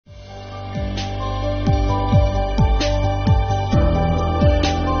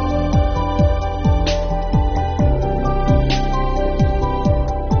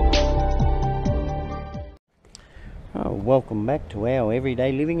Welcome back to our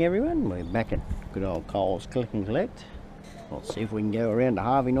everyday living, everyone. We're back at good old Coles Click and Collect. We'll see if we can go around to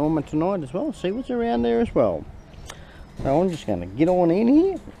Harvey Norman tonight as well, see what's around there as well. So I'm just going to get on in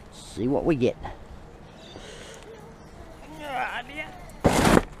here, see what we get.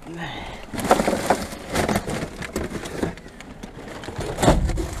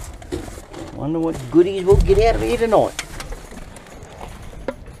 Wonder what goodies we'll get out of here tonight.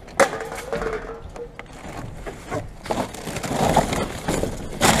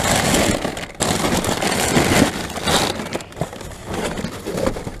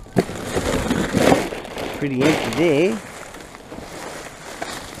 Pretty empty there.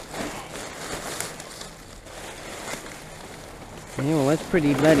 Yeah, well, that's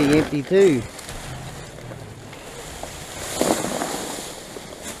pretty bloody empty too.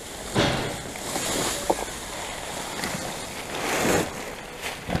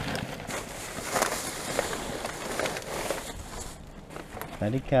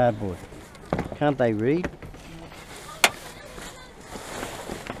 Bloody cardboard. Can't they read?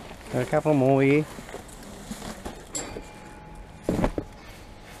 Got a couple more here.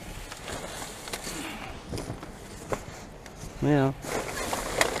 Yeah.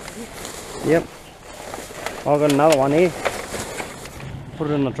 Yep. I've got another one here. Put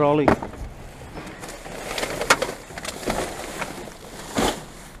it in the trolley.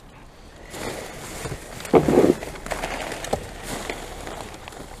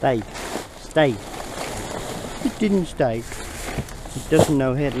 Stay. Stay. It didn't stay. It doesn't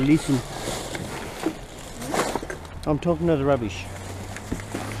know how to listen. I'm talking to the rubbish.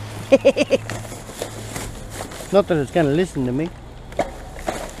 Not that it's going to listen to me.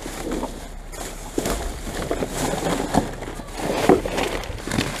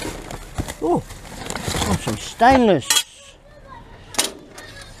 Oh, some stainless.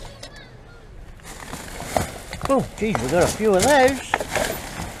 Oh, geez, we got a few of those.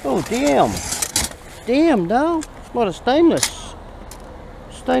 Oh, damn. Damn, doll. A lot of stainless.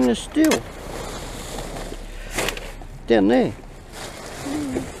 Stainless steel. Down there.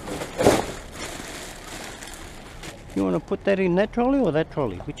 You want to put that in that trolley or that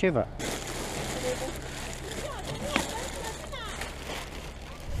trolley? Whichever.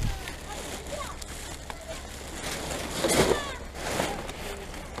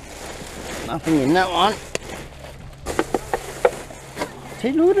 Nothing in that one.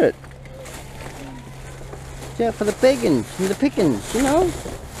 See, look at it. It's out for the beggins and the pickings, you know.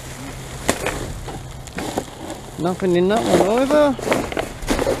 Nothing in that one either.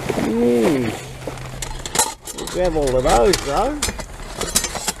 Grab all of those though.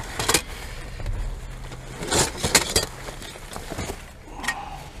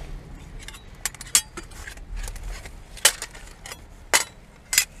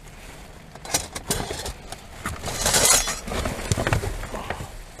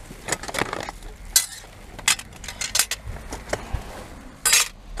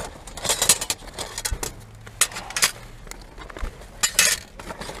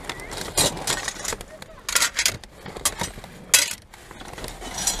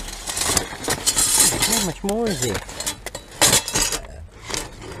 How much more is there?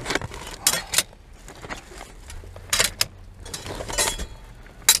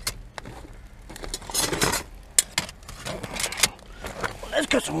 Well, that's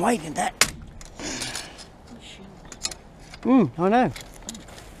got some weight in that. I know.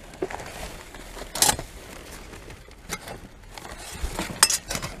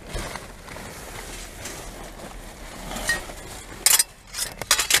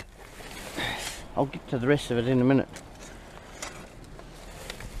 I'll get to the rest of it in a minute.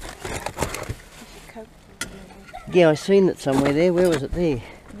 Yeah, I seen it somewhere there. Where was it there?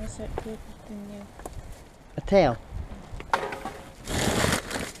 What's that purple thing there? A towel.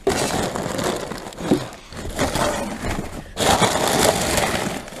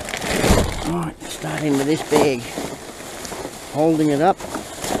 Right, starting with this bag. Holding it up.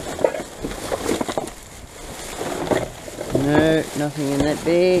 No, nothing in that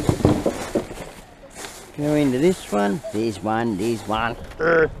bag. Go into this one. There's one. There's one.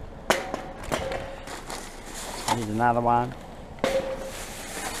 There's another one.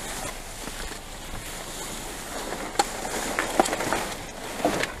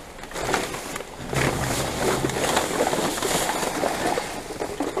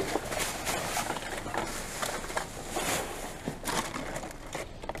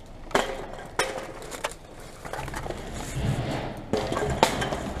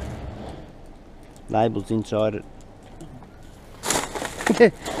 labels inside it.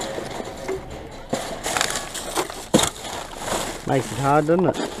 Makes it hard, doesn't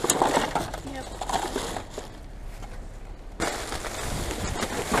it? Yep.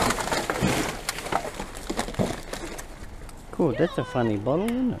 Cool, that's a funny bottle,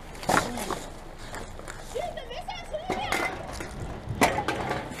 isn't it?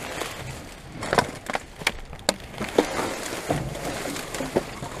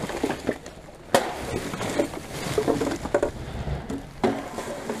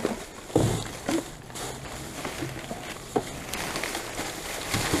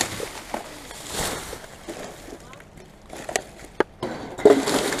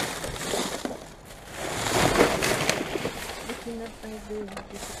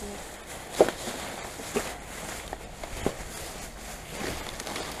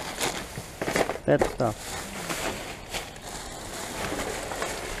 That stuff.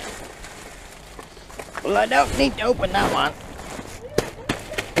 Well, I don't need to open that one.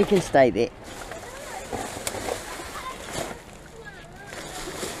 It can stay there.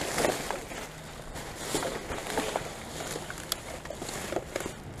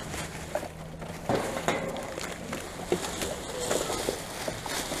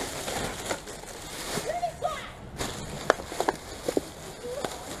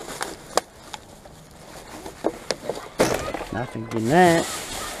 Nothing in that.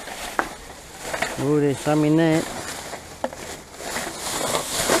 Oh, there's some in that.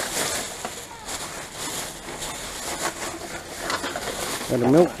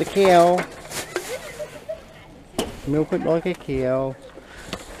 Gotta milk the cow. Milk it like a cow.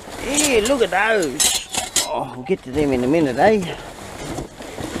 Yeah, look at those. Oh, we'll get to them in a minute, eh?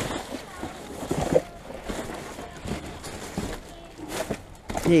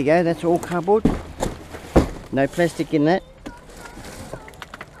 There you go, that's all cardboard. No plastic in that.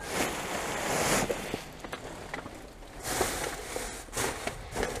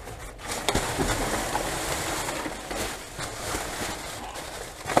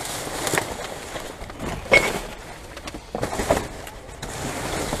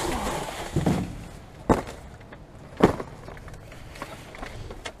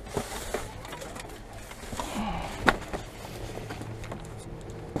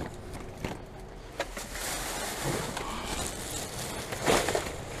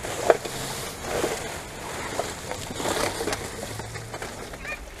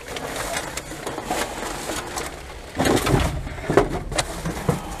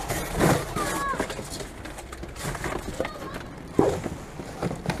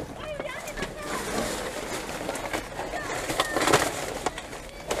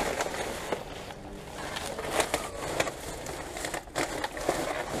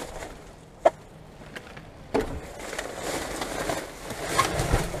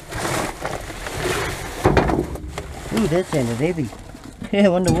 Ooh, that sounded heavy. Yeah, I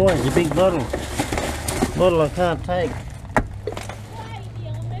wonder why. It's a big bottle. Bottle I can't take.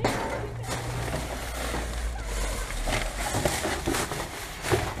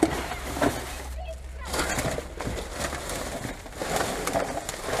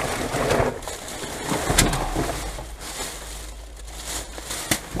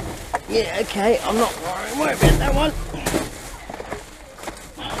 Yeah, okay, I'm not worried about that one.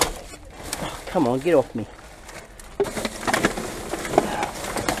 Oh, come on, get off me.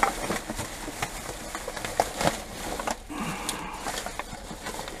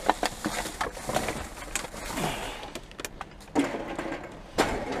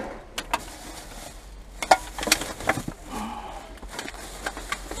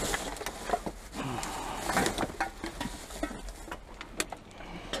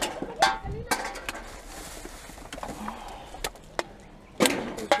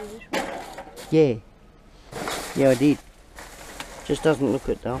 Yeah. Yeah, I did. Just doesn't look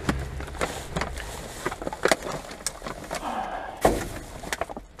it though.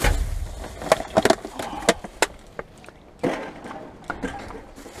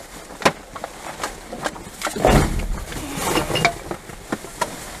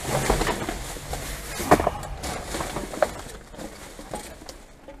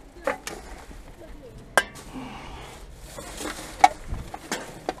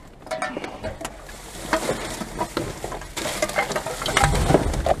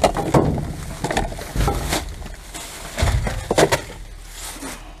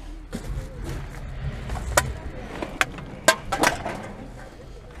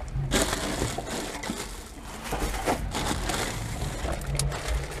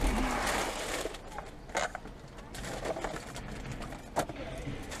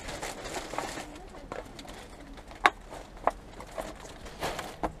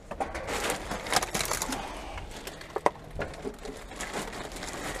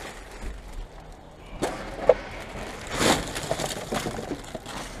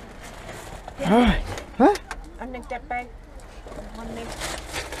 that bag. One leg.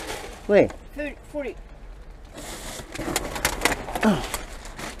 Where? Footy. Oh.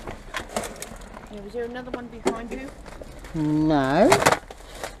 Yeah, was there another one behind you? No.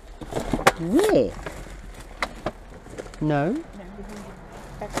 Where? No. No, behind your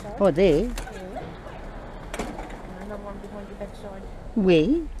backside. Oh, there. Yeah. And another one behind your backside.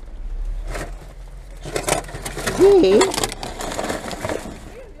 Where? There.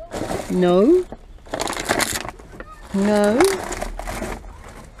 No. No.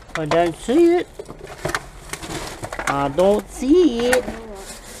 I don't see it. I don't see it.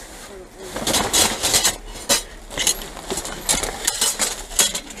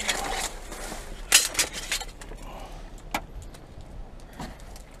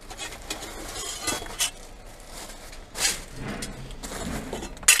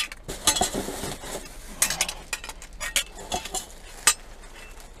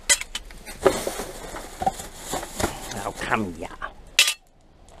 Now come here.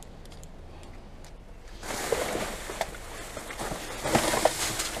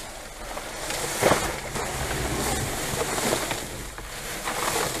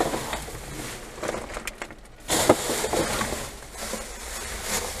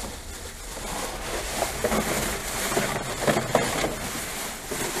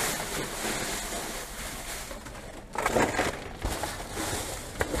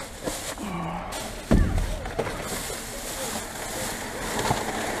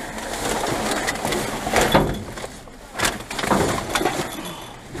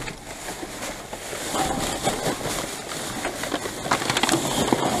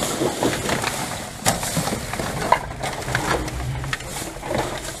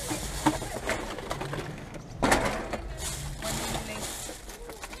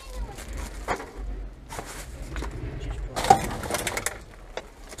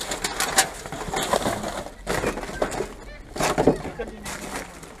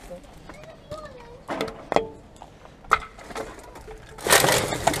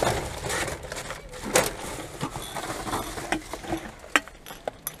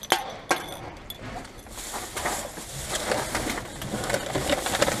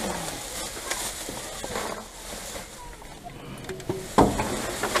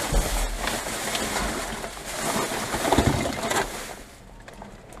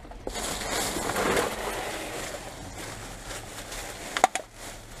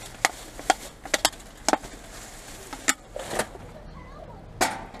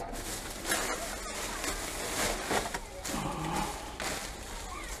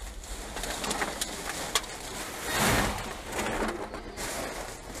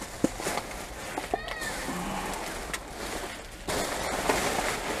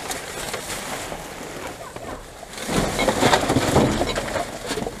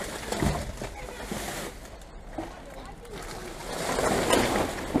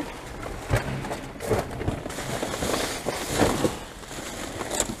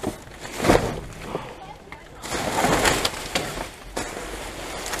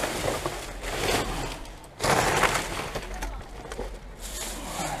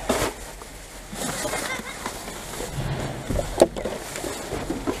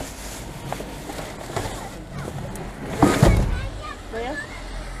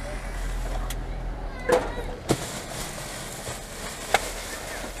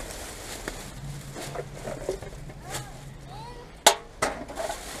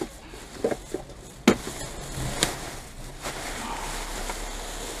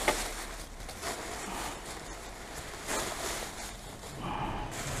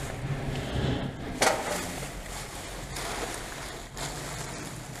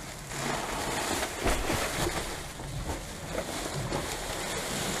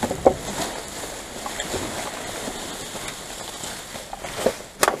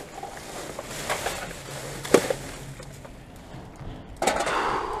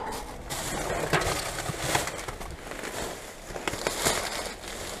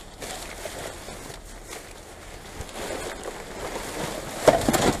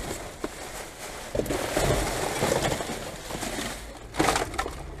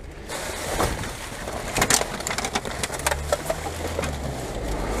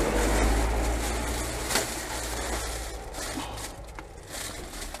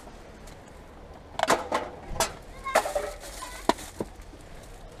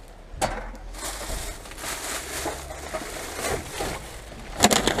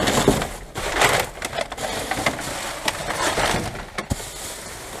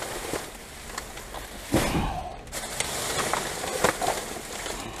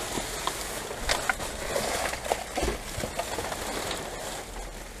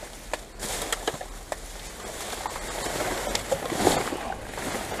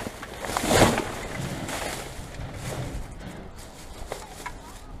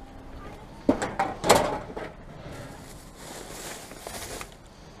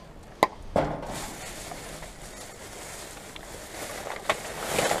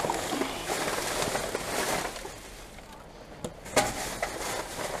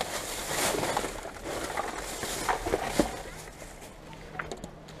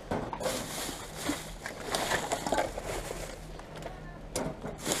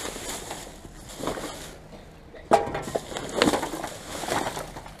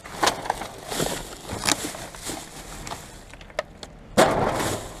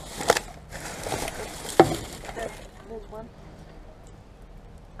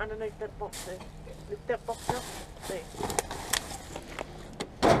 underneath that box there. Lift that box up. There.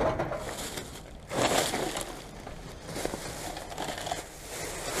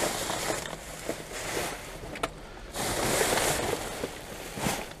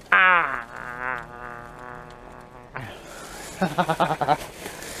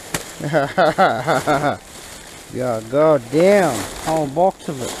 Yeah, god damn, whole box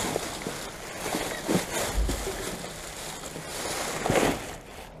of it.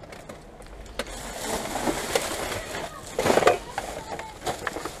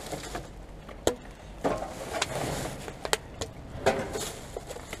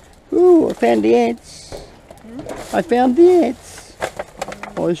 Ooh, I found the ants. I found the ants.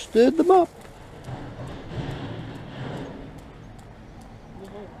 I stirred them up.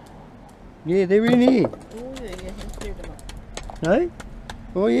 Yeah, they're in here. Oh yeah, you stirred them up. No?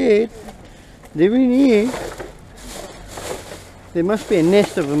 Oh yeah, they're in here. There must be a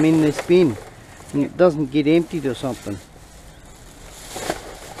nest of them in this bin and it doesn't get emptied or something.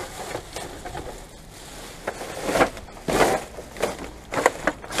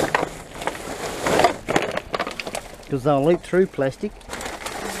 Because they'll leak through plastic.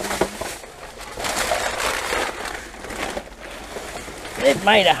 They've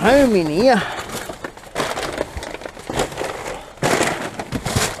made a home in here.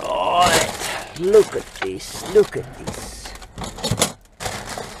 Right, look at this, look at this.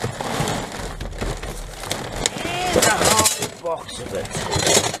 Here's a whole box of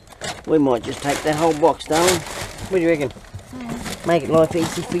it. We might just take that whole box, darling. What do you reckon? Make it life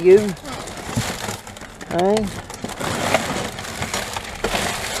easy for you. Eh?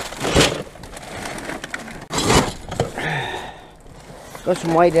 Got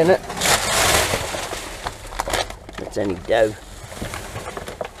some weight in it. That's only dough.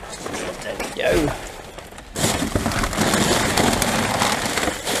 That's only dough.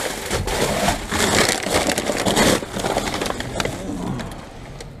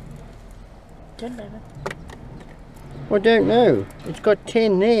 I don't know. It's got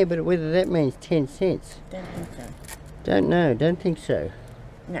 10 there, but whether that means 10 cents. Don't think so. Don't know. Don't think so.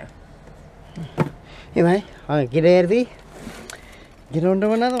 No. Anyway, I'll get out of here. Get on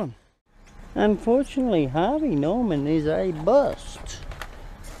to another one. Unfortunately, Harvey Norman is a bust.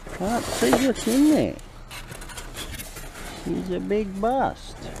 Can't see what's in there. He's a big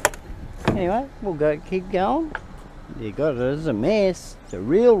bust. Anyway, we'll keep going. You got it as a mess. It's a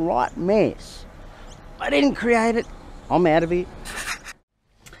real right mess. I didn't create it. I'm out of here.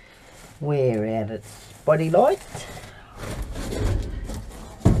 We're out at Spotty Light.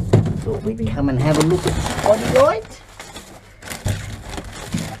 Thought we'd come and have a look at Spotty Light.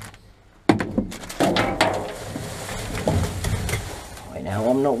 Now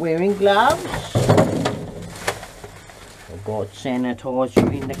I'm not wearing gloves. I've got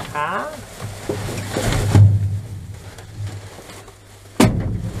sanitizer in the car.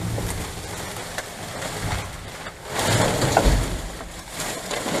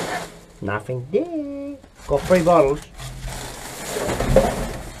 Nothing there. Got 3 bottles.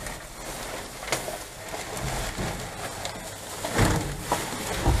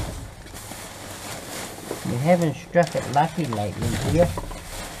 You haven't struck it lucky lately, do you?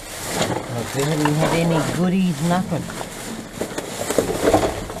 Like we haven't had any goodies, nothing.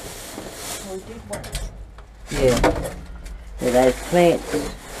 We did once. Yeah. Yeah, those plants.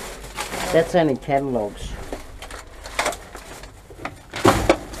 That's only catalogues.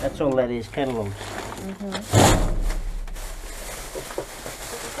 That's all that is, catalogues.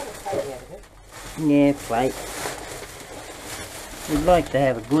 Yeah, plate. We'd like to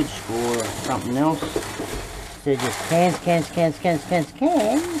have a good score or something else. So just cans,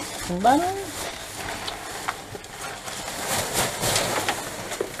 and bundles.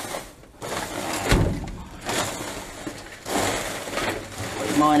 We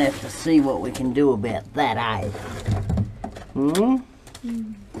might have to see what we can do about that, eh?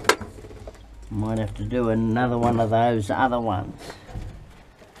 Might have to do another one of those other ones.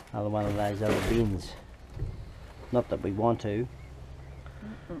 Another one of those other bins. Not that we want to.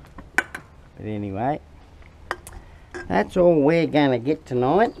 But anyway, that's all we're going to get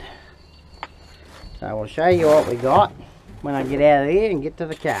tonight. So I'll show you what we got when I get out of here and get to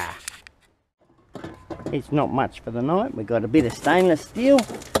the car. It's not much for the night. We got a bit of stainless steel.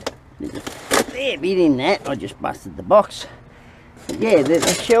 There's a fair bit in that. I just busted the box. But yeah, the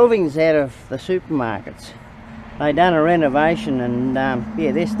shelving's out of the supermarkets. They done a renovation and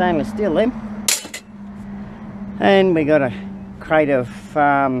yeah, they're stainless steel them. And we got a crate of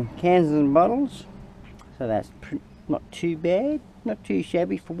cans and bottles. So that's not too bad. Not too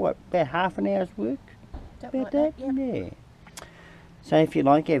shabby for what, about half an hour's work? Something About like that? Yeah. So if you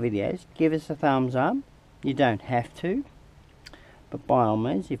like our videos, give us a thumbs up. You don't have to, but by all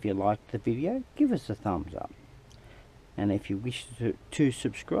means, if you like the video, give us a thumbs up. And if you wish to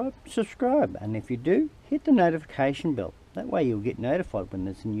subscribe, subscribe. And if you do, hit the notification bell. That way you'll get notified when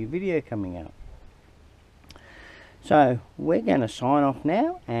there's a new video coming out. So we're going to sign off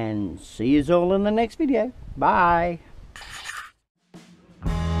now and see you all in the next video. Bye.